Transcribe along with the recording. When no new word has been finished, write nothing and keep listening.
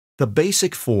The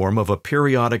basic form of a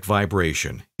periodic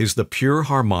vibration is the pure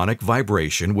harmonic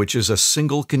vibration, which is a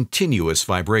single continuous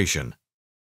vibration.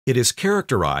 It is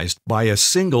characterized by a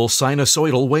single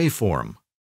sinusoidal waveform.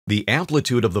 The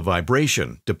amplitude of the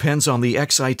vibration depends on the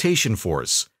excitation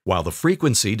force, while the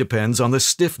frequency depends on the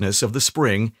stiffness of the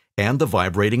spring and the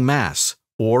vibrating mass,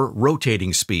 or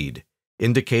rotating speed,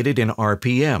 indicated in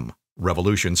RPM,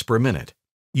 revolutions per minute.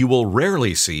 You will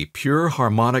rarely see pure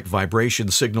harmonic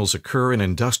vibration signals occur in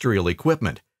industrial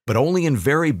equipment, but only in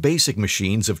very basic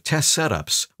machines of test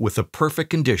setups with the perfect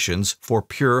conditions for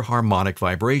pure harmonic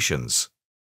vibrations.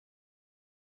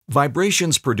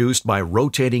 Vibrations produced by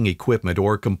rotating equipment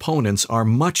or components are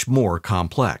much more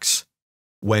complex.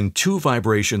 When two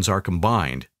vibrations are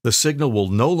combined, the signal will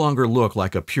no longer look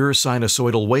like a pure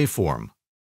sinusoidal waveform,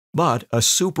 but a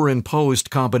superimposed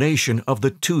combination of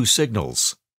the two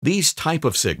signals. These type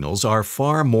of signals are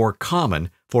far more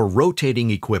common for rotating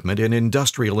equipment in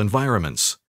industrial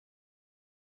environments.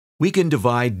 We can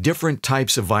divide different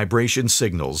types of vibration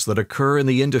signals that occur in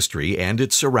the industry and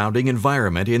its surrounding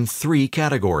environment in three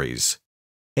categories: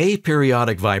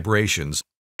 aperiodic vibrations,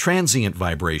 transient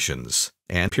vibrations,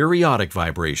 and periodic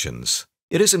vibrations.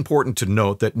 It is important to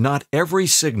note that not every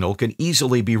signal can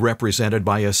easily be represented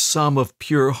by a sum of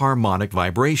pure harmonic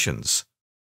vibrations.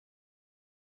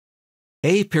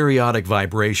 Aperiodic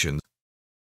vibrations.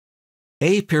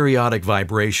 Aperiodic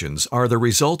vibrations are the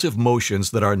result of motions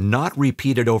that are not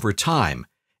repeated over time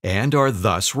and are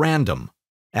thus random.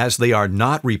 As they are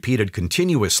not repeated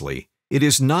continuously, it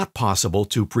is not possible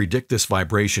to predict this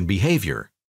vibration behavior.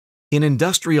 In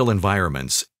industrial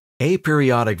environments,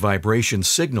 aperiodic vibration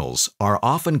signals are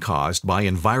often caused by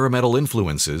environmental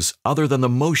influences other than the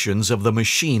motions of the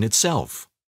machine itself.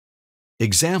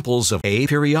 Examples of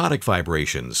aperiodic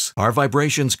vibrations are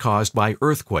vibrations caused by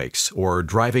earthquakes or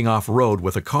driving off-road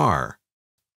with a car.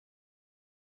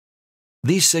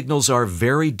 These signals are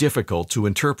very difficult to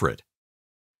interpret.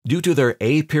 Due to their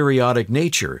aperiodic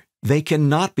nature, they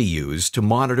cannot be used to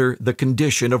monitor the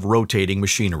condition of rotating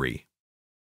machinery.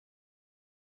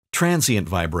 Transient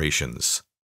vibrations.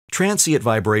 Transient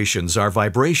vibrations are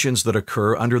vibrations that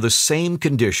occur under the same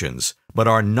conditions but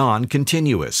are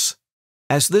non-continuous.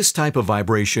 As this type of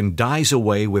vibration dies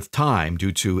away with time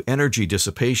due to energy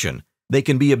dissipation, they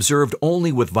can be observed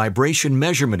only with vibration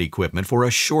measurement equipment for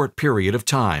a short period of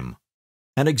time.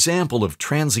 An example of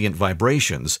transient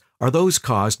vibrations are those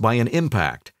caused by an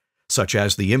impact, such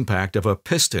as the impact of a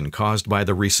piston caused by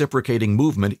the reciprocating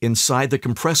movement inside the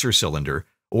compressor cylinder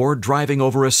or driving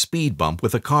over a speed bump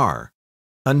with a car.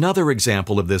 Another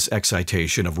example of this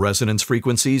excitation of resonance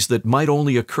frequencies that might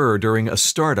only occur during a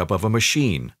startup of a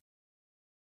machine.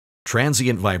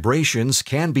 Transient vibrations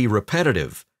can be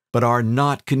repetitive, but are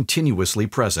not continuously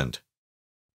present.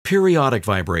 Periodic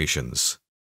vibrations.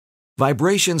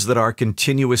 Vibrations that are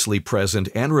continuously present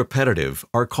and repetitive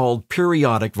are called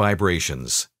periodic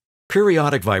vibrations.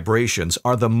 Periodic vibrations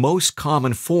are the most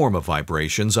common form of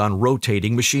vibrations on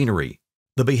rotating machinery.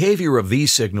 The behavior of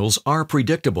these signals are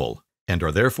predictable and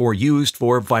are therefore used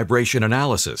for vibration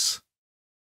analysis.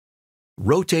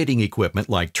 Rotating equipment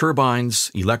like turbines,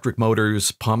 electric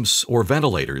motors, pumps, or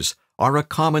ventilators are a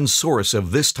common source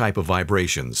of this type of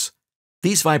vibrations.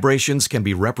 These vibrations can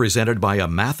be represented by a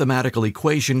mathematical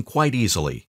equation quite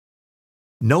easily.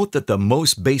 Note that the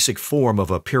most basic form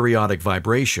of a periodic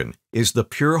vibration is the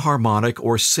pure harmonic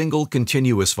or single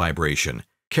continuous vibration,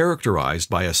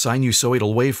 characterized by a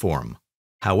sinusoidal waveform.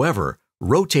 However,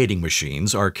 rotating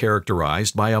machines are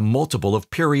characterized by a multiple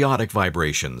of periodic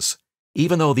vibrations.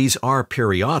 Even though these are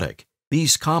periodic,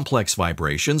 these complex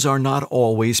vibrations are not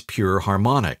always pure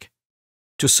harmonic.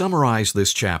 To summarize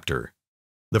this chapter,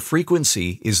 the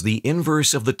frequency is the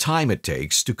inverse of the time it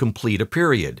takes to complete a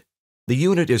period. The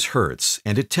unit is hertz,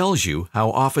 and it tells you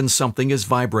how often something is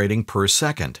vibrating per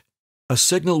second. A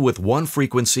signal with one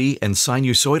frequency and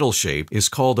sinusoidal shape is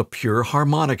called a pure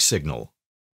harmonic signal.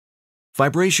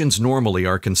 Vibrations normally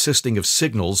are consisting of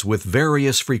signals with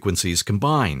various frequencies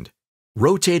combined.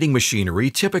 Rotating machinery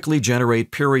typically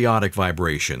generate periodic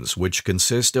vibrations, which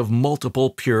consist of multiple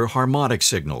pure harmonic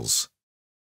signals.